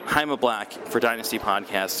Jaime Black for Dynasty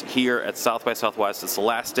Podcast here at South by Southwest. It's the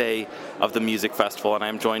last day of the music festival, and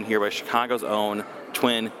I'm joined here by Chicago's own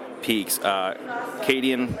Twin Peaks.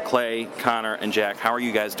 Cadian, Clay, Connor, and Jack, how are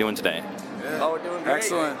you guys doing today? Oh, we're doing great.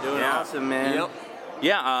 Excellent. Doing awesome, man. Yep.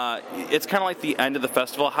 Yeah, it's kind of like the end of the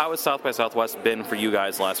festival. How has South by Southwest been for you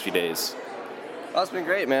guys the last few days? Oh, it's been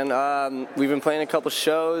great, man. We've been playing a couple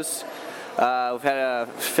shows. We've had an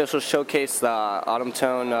official showcase, the Autumn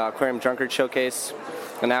Tone Aquarium Drunkard Showcase,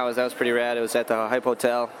 and that was pretty rad. It was at the Hype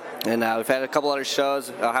Hotel, and we've had a couple other shows,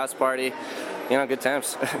 a house party, good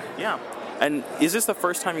times. Yeah. And is this the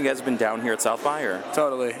first time you guys have been down here at South by, or?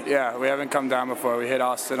 Totally, yeah. We haven't come down before. We hit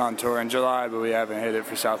Austin on tour in July, but we haven't hit it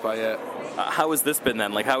for South by yet. How has this been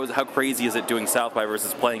then? Like, how crazy is it doing South by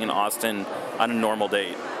versus playing in Austin on a normal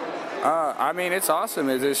date? It's awesome.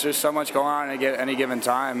 There's just so much going on at any given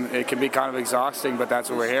time. It can be kind of exhausting, but that's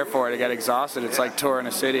what we're here for, to get exhausted. It's like touring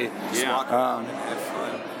a city. Yeah.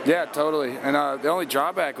 Yeah, totally. And the only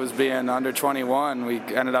drawback was being under 21. We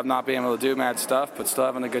ended up not being able to do mad stuff, but still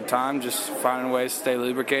having a good time, just finding ways to stay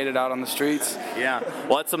lubricated out on the streets. Yeah.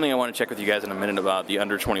 Well, that's something I want to check with you guys in a minute about the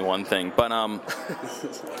under 21 thing. But,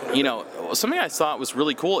 something I thought was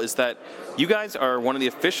really cool is that you guys are one of the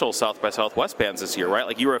official South by Southwest bands this year, right?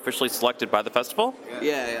 Like, you were officially selected by the festival?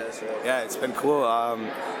 Yeah, that's right. Yeah, it's been cool.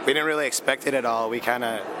 We didn't really expect it at all. We kind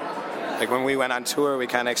of, when we went on tour, we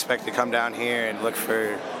kind of expected to come down here and look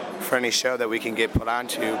for any show that we can get put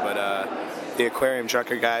onto, but the Aquarium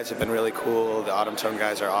Drunkard guys have been really cool. The Autumn Tone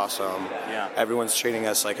guys are awesome. Yeah. Everyone's treating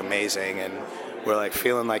us like amazing, and we're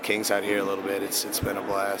feeling like kings out here a little bit. It's been a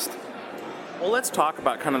blast. Well, let's talk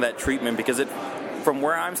about kind of that treatment, because from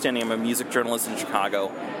where I'm standing, I'm a music journalist in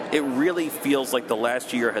Chicago. It really feels like the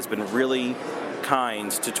last year has been really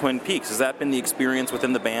kind to Twin Peaks. Has that been the experience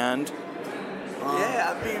within the band?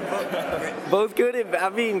 Yeah, both good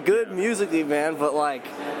and good musically, man. But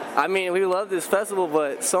we love this festival,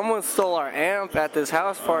 but someone stole our amp at this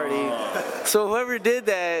house party. So whoever did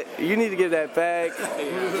that, you need to give that back.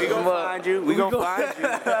 We gonna find you. We gonna find you.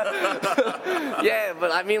 Yeah,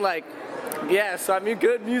 but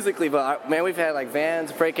good musically, but man, we've had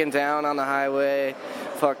vans breaking down on the highway,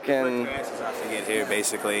 fucking. To get here,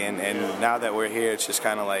 basically, and now that we're here, it's just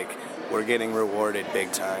kind of we're getting rewarded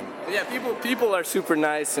big time. Yeah, people are super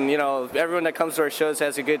nice, and everyone that comes to our shows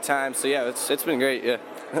has a good time. So yeah, it's been great. Yeah.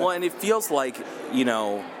 Well, and it feels like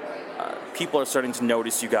people are starting to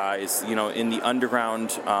notice you guys. In the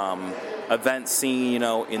underground event scene,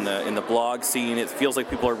 in the blog scene, it feels like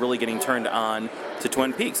people are really getting turned on to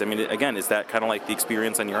Twin Peaks. I mean, again, is that kind of like the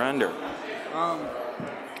experience on your end, or?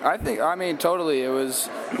 Totally.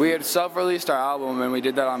 We had self-released our album, and we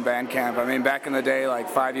did that on Bandcamp. Back in the day,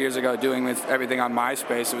 5 years ago, doing everything on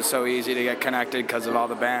MySpace, it was so easy to get connected because of all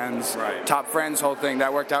the bands. Right. Top Friends whole thing,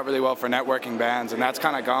 that worked out really well for networking bands, and that's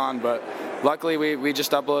kind of gone. But luckily, we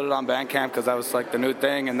just uploaded on Bandcamp because that was the new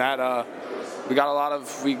thing, and that we got a lot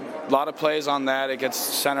of plays on that. It gets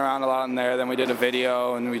sent around a lot in there. Then we did a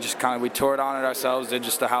video, and we toured on it ourselves. Did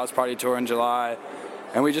just a house party tour in July.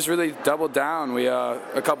 And we just really doubled down.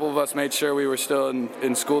 A couple of us made sure we were still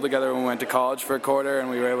in school together when we went to college for a quarter, and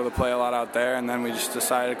we were able to play a lot out there. And then we just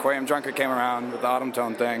decided Aquarium Drunkard came around with the Autumn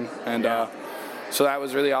Tone thing, and so that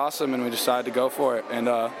was really awesome. And we decided to go for it. And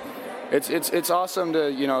it's awesome to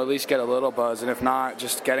at least get a little buzz, and if not,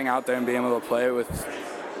 just getting out there and being able to play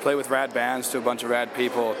with rad bands to a bunch of rad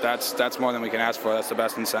people. That's more than we can ask for. That's the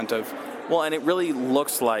best incentive. Well, and it really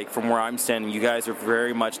looks like, from where I'm standing, you guys are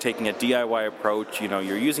very much taking a DIY approach.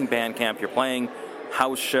 You're using Bandcamp, you're playing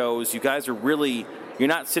house shows. You guys are you're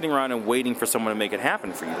not sitting around and waiting for someone to make it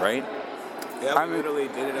happen for you, right? Yeah, we literally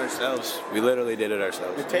did it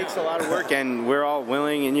ourselves. It takes a lot of work, and we're all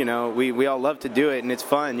willing, and, we all love to do it, and it's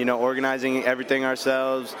fun, organizing everything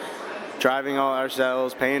ourselves, driving all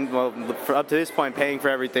ourselves, paying, up to this point, paying for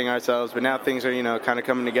everything ourselves, but now things are, kind of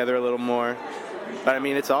coming together a little more. But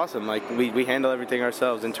it's awesome. We handle everything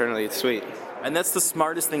ourselves internally. It's sweet. And that's the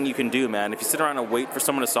smartest thing you can do, man. If you sit around and wait for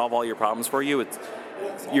someone to solve all your problems for you,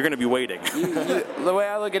 you're going to be waiting. The way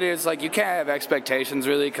I look at it is you can't have expectations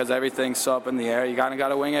really, because everything's so up in the air. You kind of got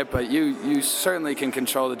to wing it, but you certainly can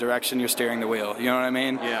control the direction you're steering the wheel. You know what I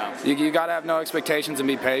mean? Yeah. You got to have no expectations and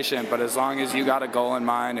be patient. But as long as you got a goal in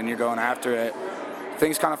mind and you're going after it,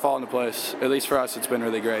 things kind of fall into place. At least for us, it's been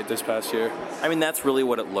really great this past year. That's really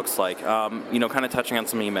what it looks like. Kind of touching on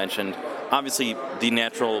something you mentioned. Obviously, the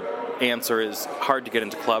natural answer is hard to get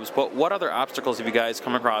into clubs, but what other obstacles have you guys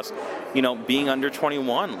come across, being under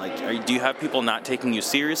 21? Do you have people not taking you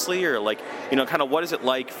seriously, or kind of what is it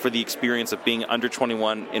like for the experience of being under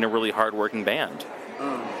 21 in a really hard-working band?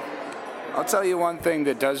 I'll tell you one thing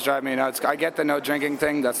that does drive me nuts. I get the no drinking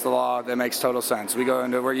thing. That's the law. That makes total sense.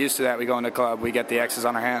 We're used to that. We go into a club. We get the X's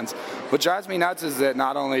on our hands. What drives me nuts is that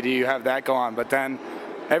not only do you have that go on, but then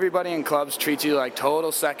everybody in clubs treats you like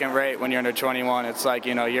total second rate when you're under 21. It's like,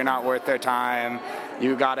 you're not worth their time.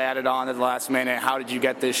 You got added on at the last minute. How did you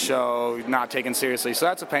get this show? Not taken seriously. So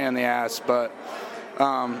that's a pain in the ass. But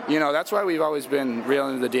that's why we've always been real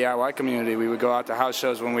into the DIY community. We would go out to house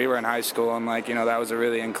shows when we were in high school, and that was a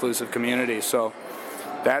really inclusive community. So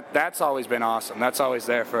that's always been awesome. That's always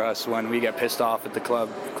there for us when we get pissed off at the club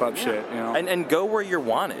shit. And go where you're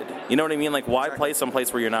wanted. You know what I mean? Like, why play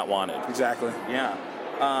someplace where you're not wanted? Exactly. Yeah.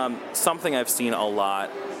 Something I've seen a lot.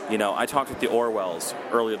 I talked with the Orwells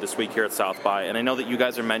earlier this week here at South by, and I know that you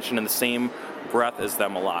guys are mentioned in the same breath as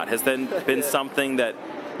them a lot. Has then been something that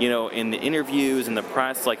in the interviews and the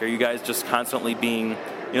press, like, are you guys just constantly being,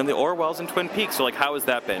 the Orwells and Twin Peaks? So, like, how has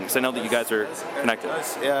that been? Because I know that you guys are connected.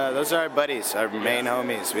 Those are our buddies, our main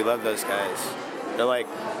homies. We love those guys. They're like,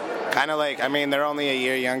 they're only a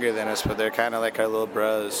year younger than us, but they're kind of like our little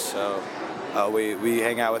bros. So we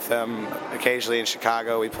hang out with them occasionally in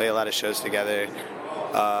Chicago. We play a lot of shows together.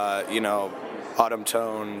 Autumn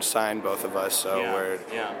Tone signed both of us, so we're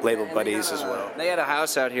label buddies as well. They had a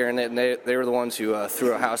house out here, and they were the ones who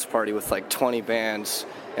threw a house party with like 20 bands.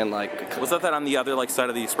 And was that on the other side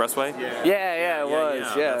of the expressway? Yeah, it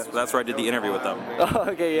was. Yeah. That's where I did the interview with them. Oh,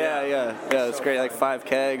 okay, yeah. It's great. Like 5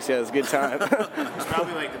 kegs. Yeah, it was a good time. It's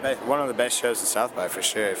probably like one of the best shows at South by for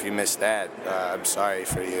sure. If you missed that, I'm sorry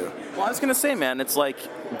for you. Well, I was gonna say, man, it's like,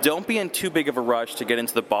 don't be in too big of a rush to get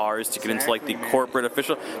into the bars, to get into like the corporate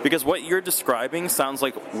official, because what you're describing sounds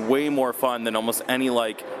like way more fun than almost any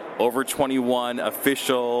like over 21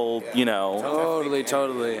 official,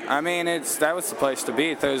 Totally. I mean, that was the place to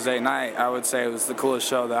be Thursday night. I would say it was the coolest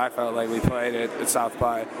show that I felt like we played at South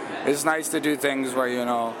by. It's nice to do things where,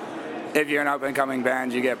 if you're an up-and-coming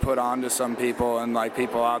band, you get put on to some people, and like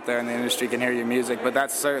people out there in the industry can hear your music. But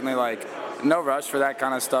that's certainly like no rush for that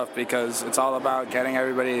kind of stuff, because it's all about getting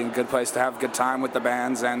everybody in a good place to have a good time with the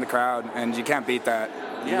bands and the crowd, and you can't beat that.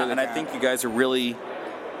 I think you guys are really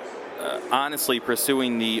honestly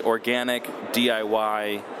pursuing the organic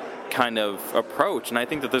DIY kind of approach, and I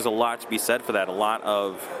think that there's a lot to be said for that, a lot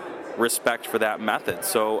of respect for that method.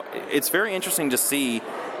 So it's very interesting to see,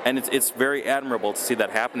 and it's very admirable to see that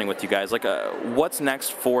happening with you guys. Like, what's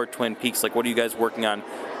next for Twin Peaks? Like, what are you guys working on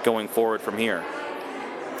going forward from here?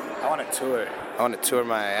 I want to tour. I want to tour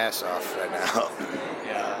my ass off right now.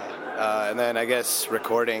 And then I guess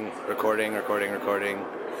recording.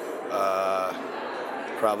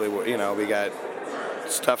 Probably, we got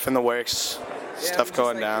stuff in the works, stuff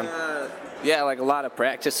going down. Like a lot of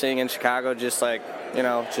practicing in Chicago, just like,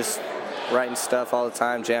 just writing stuff all the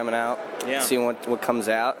time, jamming out, seeing what comes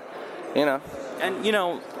out, And,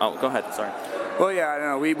 oh, go ahead, sorry. Well, I don't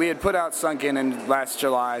know. We had put out Sunk In last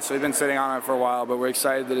July, so we've been sitting on it for a while, but we're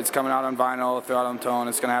excited that it's coming out on vinyl through Autumn Tone.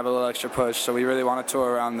 It's going to have a little extra push, so we really want to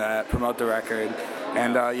tour around that, promote the record.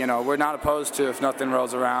 And, we're not opposed to, if nothing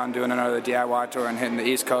rolls around, doing another DIY tour and hitting the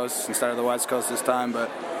East Coast instead of the West Coast this time. But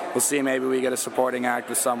we'll see. Maybe we get a supporting act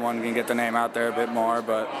with someone and can get the name out there a bit more.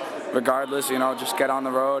 But regardless, just get on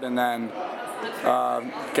the road and then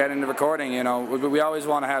get into recording. We always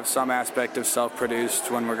want to have some aspect of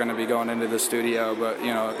self-produced when we're going to be going into the studio. But,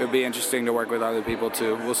 it'll be interesting to work with other people,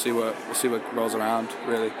 too. We'll see what rolls around,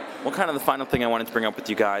 really. Well, kind of the final thing I wanted to bring up with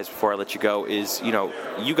you guys before I let you go is,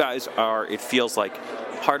 you guys are, it feels like,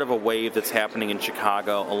 part of a wave that's happening in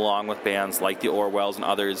Chicago along with bands like the Orwells and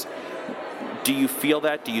others. Do you feel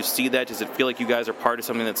that? Do you see that? Does it feel like you guys are part of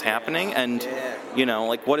something that's happening? And,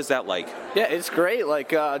 what is that like? Yeah, it's great.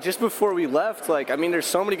 Like, just before we left, there's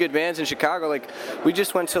so many good bands in Chicago. Like, we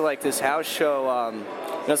just went to, this house show.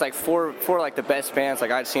 It was, four the best bands,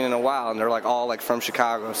 I'd seen in a while. And they're, all, from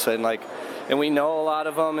Chicago. So, and we know a lot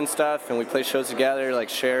of them and stuff. And we play shows together,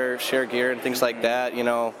 share gear and things like that,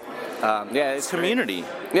 it's community.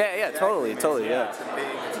 Yeah, totally, yeah.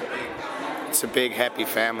 It's a big happy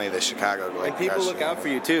family, the Chicago. And people look out for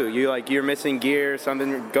you too. You're missing gear,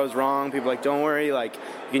 something goes wrong. People don't worry. You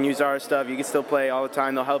can use our stuff. You can still play all the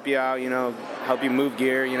time. They'll help you out. Help you move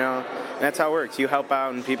gear. And that's how it works. You help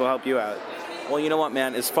out, and people help you out. Well, you know what,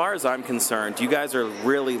 man? As far as I'm concerned, you guys are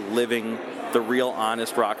really living the real,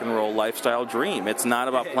 honest rock and roll lifestyle dream. It's not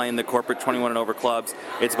about playing the corporate 21 and over clubs.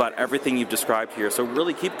 It's about everything you've described here. So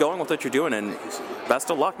really keep going with what you're doing, and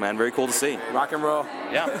best of luck, man. Very cool to see. Rock and roll.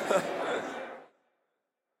 Yeah.